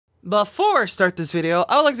Before I start this video,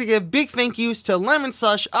 I would like to give big thank yous to Lemon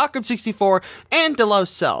Slush, Occam64, and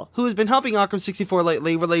Delos Cell, who has been helping Occam64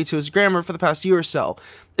 lately related to his grammar for the past year or so.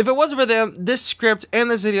 If it wasn't for them, this script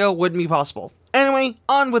and this video wouldn't be possible. Anyway,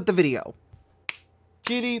 on with the video.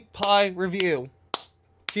 PewDiePie Review.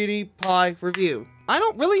 PewDiePie Review. I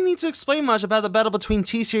don't really need to explain much about the battle between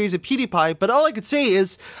T-Series and PewDiePie, but all I could say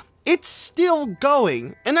is, it's still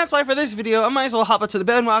going, and that's why for this video, I might as well hop up to the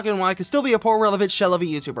bandwagon while I can still be a poor relevant shell of a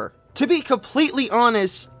YouTuber. To be completely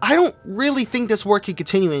honest, I don't really think this war can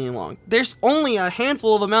continue any longer. There's only a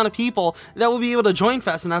handful of amount of people that will be able to join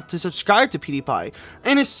fast enough to subscribe to PewDiePie,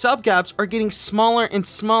 and his sub gaps are getting smaller and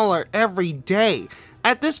smaller every day.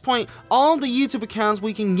 At this point, all the YouTube accounts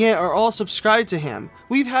we can get are all subscribed to him.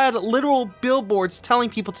 We've had literal billboards telling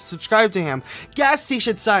people to subscribe to him, gas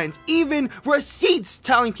station signs, even receipts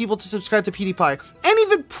telling people to subscribe to PewDiePie, and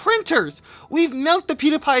even printers! We've milked the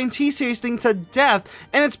PewDiePie and T-Series thing to death,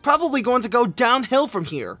 and it's probably going to go downhill from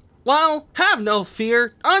here. Well, have no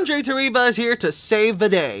fear, Andrei Terbea is here to save the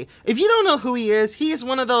day. If you don't know who he is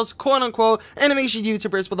one of those quote-unquote animation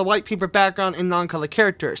YouTubers with a white paper background and non-color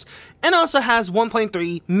characters, and also has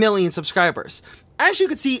 1.3 million subscribers. As you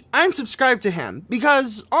can see, I'm subscribed to him,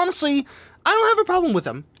 because, honestly, I don't have a problem with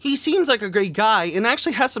him. He seems like a great guy, and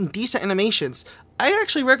actually has some decent animations. I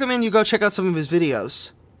actually recommend you go check out some of his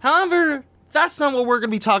videos. However, that's not what we're going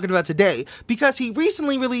to be talking about today, because he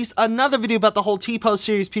recently released another video about the whole T-Post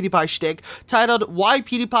series PewDiePie shtick, titled Why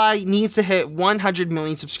PewDiePie Needs to Hit 100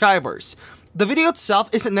 Million Subscribers. The video itself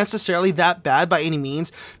isn't necessarily that bad by any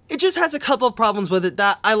means, it just has a couple of problems with it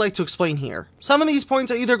that I like to explain here. Some of these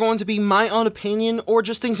points are either going to be my own opinion, or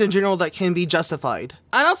just things in general that can be justified.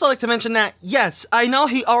 I'd also like to mention that, yes, I know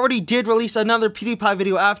he already did release another PewDiePie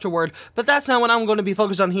video afterward, but that's not what I'm going to be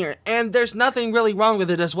focused on here, and there's nothing really wrong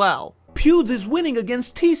with it as well. Pewds is winning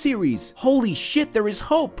against T-Series. Holy shit, there is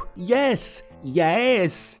hope. Yes.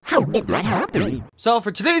 Yes. How did that happen? So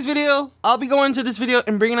for today's video, I'll be going into this video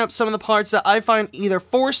and bringing up some of the parts that I find either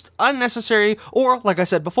forced, unnecessary, or, like I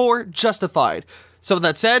said before, justified. So with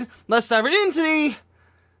that said, let's dive right into the...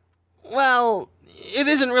 well, it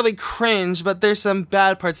isn't really cringe, but there's some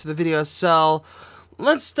bad parts of the video, so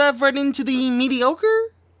let's dive right into the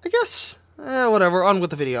mediocre, I guess? Whatever, on with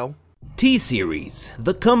the video. T-Series,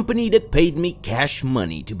 the company that paid me cash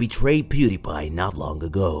money to betray PewDiePie not long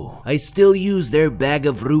ago. I still use their bag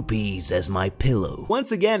of rupees as my pillow.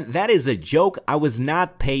 Once again, that is a joke. I was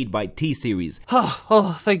not paid by T-Series.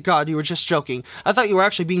 Oh, thank God you were just joking. I thought you were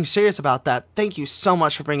actually being serious about that. Thank you so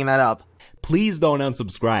much for bringing that up. Please don't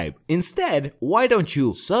unsubscribe. Instead, why don't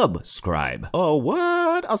you subscribe? Oh,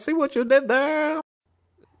 what? I'll see what you did there.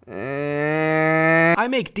 I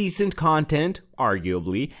make decent content,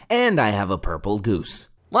 arguably, and I have a purple goose.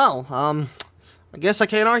 Well, I guess I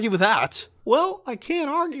can't argue with that. Well, I can't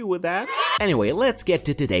argue with that. Anyway, let's get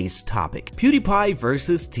to today's topic. PewDiePie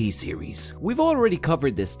versus T-Series. We've already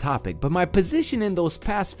covered this topic, but my position in those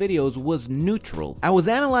past videos was neutral. I was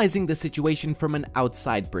analyzing the situation from an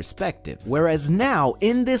outside perspective, whereas now,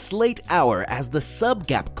 in this late hour, as the sub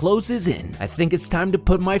gap closes in, I think it's time to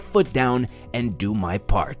put my foot down and do my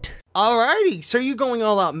part. Alrighty, so you're going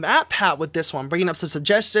all out Matt Pat with this one, bringing up some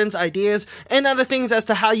suggestions, ideas, and other things as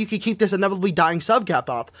to how you could keep this inevitably dying sub gap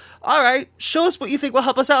up. Alright, show us what you think will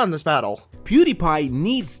help us out in this battle. PewDiePie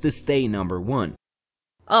needs to stay #1.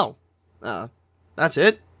 Oh, that's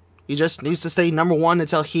it? He just needs to stay #1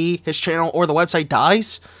 until his channel, or the website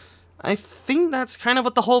dies? I think that's kind of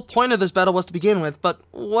what the whole point of this battle was to begin with, but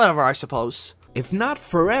whatever, I suppose. If not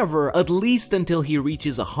forever, at least until he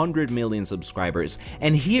reaches 100 million subscribers,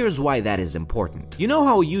 and here's why that is important. You know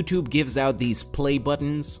how YouTube gives out these play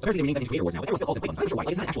buttons?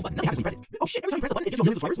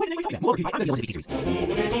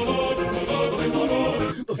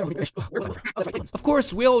 Of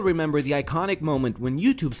course, we all remember the iconic moment when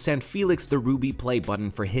YouTube sent Felix the Ruby play button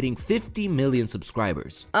for hitting 50 million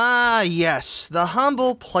subscribers. Yes, the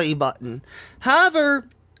humble play button. However,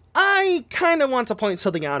 I kinda want to point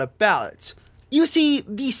something out about it. You see,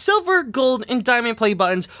 the silver, gold, and diamond play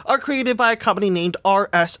buttons are created by a company named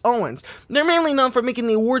Owens. They're mainly known for making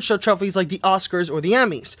the award show trophies like the Oscars or the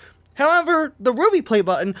Emmys. However, the Ruby play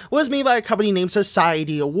button was made by a company named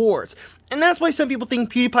Society Awards, and that's why some people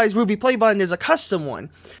think PewDiePie's Ruby play button is a custom one.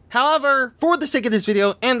 However, for the sake of this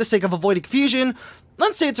video and the sake of avoiding confusion,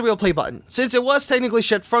 let's say it's a real play button, since it was technically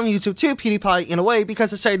shipped from YouTube to PewDiePie in a way because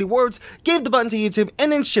Society Awards gave the button to YouTube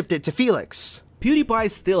and then shipped it to Felix. PewDiePie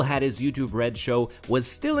still had his YouTube Red show, was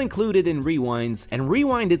still included in Rewinds, and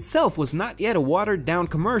Rewind itself was not yet a watered-down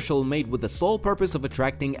commercial made with the sole purpose of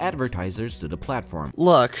attracting advertisers to the platform.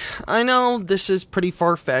 Look, I know this is pretty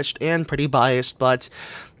far-fetched and pretty biased, but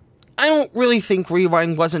I don't really think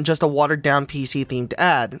Rewind wasn't just a watered-down PC-themed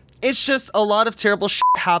ad. It's just a lot of terrible shit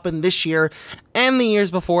happened this year and the years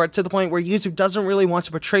before to the point where YouTube doesn't really want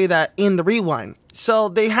to portray that in the Rewind. So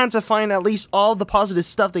they had to find at least all the positive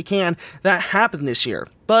stuff they can that happened this year.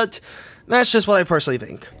 But that's just what I personally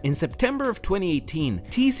think. In September of 2018,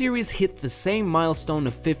 T-Series hit the same milestone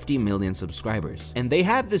of 50 million subscribers, and they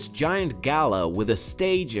had this giant gala with a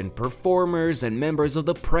stage and performers and members of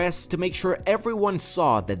the press to make sure everyone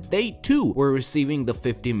saw that they too were receiving the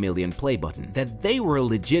 50 million play button, that they were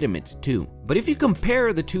legitimate too. But if you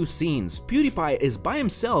compare the two scenes, PewDiePie is by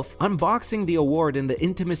himself unboxing the award in the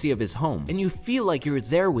intimacy of his home, and you feel like you're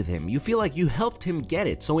there with him, you feel like you helped him get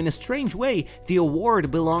it, so in a strange way, the award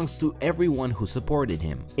belongs to everyone who supported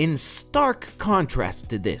him. In stark contrast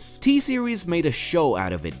to this, T-Series made a show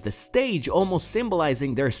out of it, the stage almost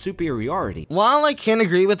symbolizing their superiority. While I can't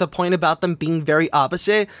agree with the point about them being very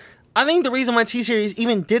opposite, I think the reason why T-Series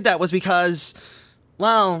even did that was because,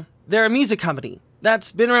 well, they're a music company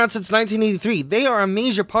that's been around since 1983. They are a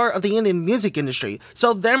major part of the Indian music industry,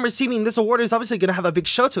 so them receiving this award is obviously going to have a big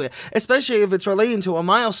show to it, especially if it's relating to a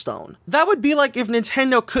milestone. That would be like if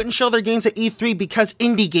Nintendo couldn't show their games at E3 because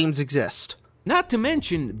indie games exist. Not to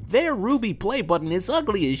mention, their Ruby play button is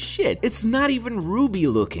ugly as shit. It's not even Ruby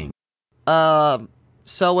looking.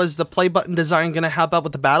 So is the play button design gonna help out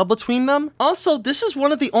with the battle between them? Also, this is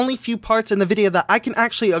one of the only few parts in the video that I can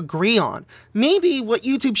actually agree on. Maybe what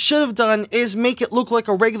YouTube should have done is make it look like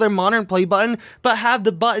a regular modern play button, but have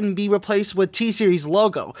the button be replaced with T-Series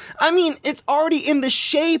logo. I mean, it's already in the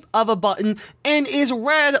shape of a button and is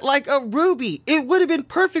red like a ruby. It would have been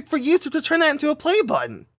perfect for YouTube to turn that into a play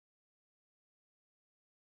button.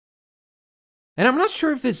 And I'm not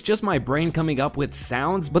sure if it's just my brain coming up with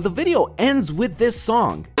sounds, but the video ends with this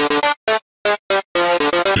song.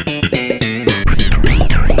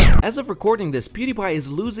 As of recording this, PewDiePie is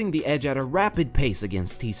losing the edge at a rapid pace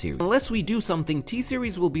against T-Series. Unless we do something,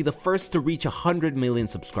 T-Series will be the first to reach 100 million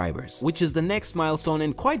subscribers, which is the next milestone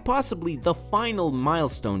and quite possibly the final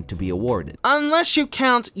milestone to be awarded. Unless you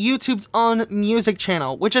count YouTube's own music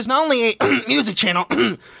channel, which is not only a music channel,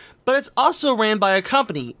 but it's also ran by a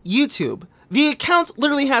company, YouTube. The account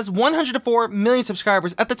literally has 104 million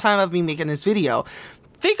subscribers at the time of me making this video.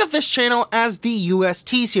 Think of this channel as the US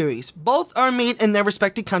T-Series. Both are made in their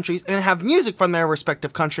respective countries and have music from their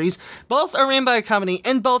respective countries. Both are ran by a company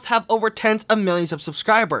and both have over tens of millions of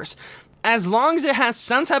subscribers. As long as it has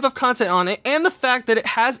some type of content on it and the fact that it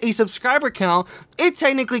has a subscriber count, it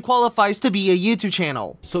technically qualifies to be a YouTube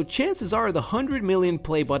channel. So chances are the 100 million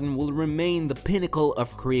play button will remain the pinnacle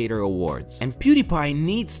of creator awards, and PewDiePie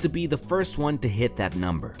needs to be the first one to hit that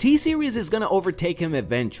number. T-Series is gonna overtake him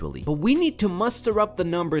eventually, but we need to muster up the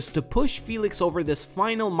numbers to push Felix over this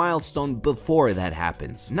final milestone before that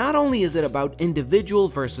happens. Not only is it about individual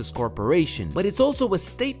versus corporation, but it's also a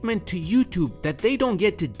statement to YouTube that they don't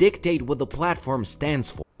get to dictate what the platform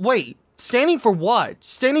stands for. Wait, standing for what?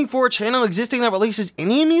 Standing for a channel existing that releases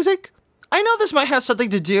Indian music? I know this might have something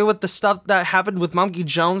to do with the stuff that happened with Monkey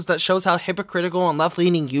Jones that shows how hypocritical and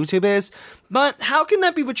left-leaning YouTube is, but how can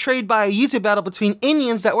that be portrayed by a YouTube battle between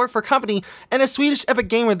Indians that work for a company and a Swedish epic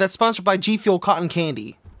gamer that's sponsored by G Fuel Cotton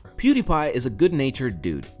Candy? PewDiePie is a good-natured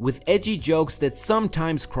dude, with edgy jokes that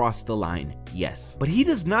sometimes cross the line, yes. But he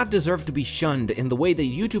does not deserve to be shunned in the way that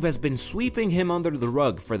YouTube has been sweeping him under the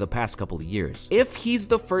rug for the past couple of years. If he's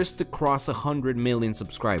the first to cross 100 million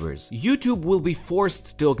subscribers, YouTube will be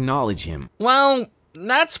forced to acknowledge him. Well,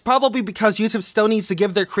 that's probably because YouTube still needs to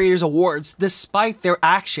give their creators awards despite their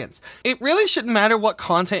actions. It really shouldn't matter what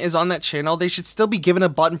content is on that channel, they should still be given a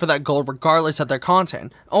button for that goal regardless of their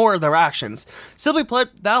content or their actions. Simply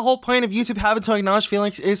put, that whole point of YouTube having to acknowledge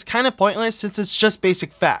feelings is kind of pointless since it's just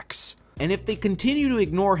basic facts. And if they continue to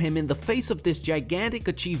ignore him in the face of this gigantic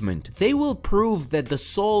achievement, they will prove that the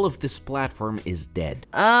soul of this platform is dead.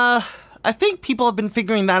 I think people have been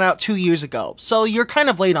figuring that out 2 years ago, so you're kind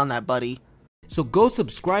of late on that, buddy. So go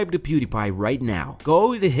subscribe to PewDiePie right now.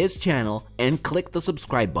 Go to his channel and click the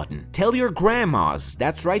subscribe button. Tell your grandmas,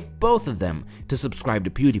 that's right, both of them, to subscribe to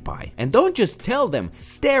PewDiePie. And don't just tell them,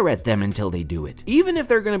 stare at them until they do it. Even if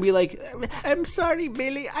they're gonna be like, I'm sorry,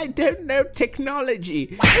 Billy, I don't know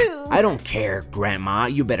technology. I don't care, Grandma,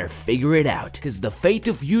 you better figure it out. Cause the fate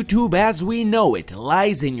of YouTube as we know it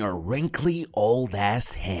lies in your wrinkly old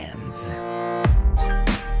ass hands.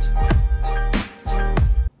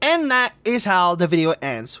 And that is how the video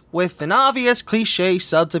ends, with an obvious cliche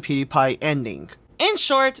sub to PewDiePie ending. In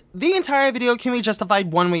short, the entire video can be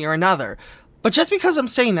justified one way or another, but just because I'm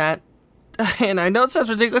saying that, and I know it sounds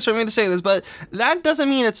ridiculous for me to say this, but that doesn't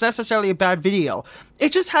mean it's necessarily a bad video.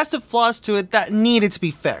 It just has some flaws to it that needed to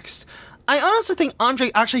be fixed. I honestly think Andrei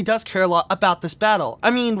actually does care a lot about this battle.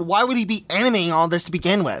 I mean, why would he be animating all this to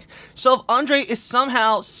begin with? So if Andrei is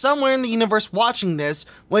somehow, somewhere in the universe watching this,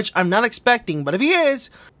 which I'm not expecting, but if he is,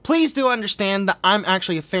 please do understand that I'm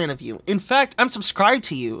actually a fan of you. In fact, I'm subscribed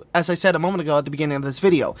to you, as I said a moment ago at the beginning of this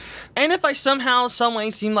video. And if I somehow,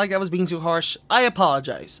 someway seemed like I was being too harsh, I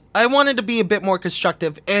apologize. I wanted to be a bit more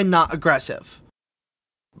constructive and not aggressive.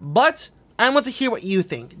 But I want to hear what you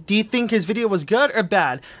think. Do you think his video was good or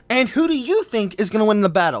bad? And who do you think is going to win the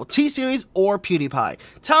battle, T-Series or PewDiePie?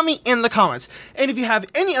 Tell me in the comments. And if you have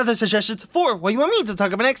any other suggestions for what you want me to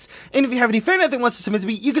talk about next, and if you have any fan art that wants to submit to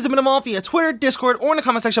me, you can submit them all via Twitter, Discord, or in the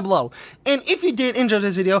comment section below. And if you did enjoy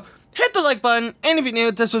this video, hit the like button, and if you're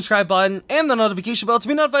new, the subscribe button, and the notification bell to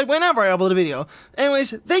be notified whenever I upload a video.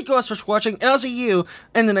 Anyways, thank you all so much for watching, and I'll see you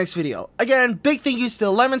in the next video. Again, big thank yous to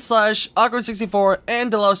Lemon Slush, Awkward64,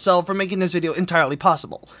 and Delow Cell for making this video entirely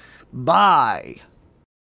possible. Bye!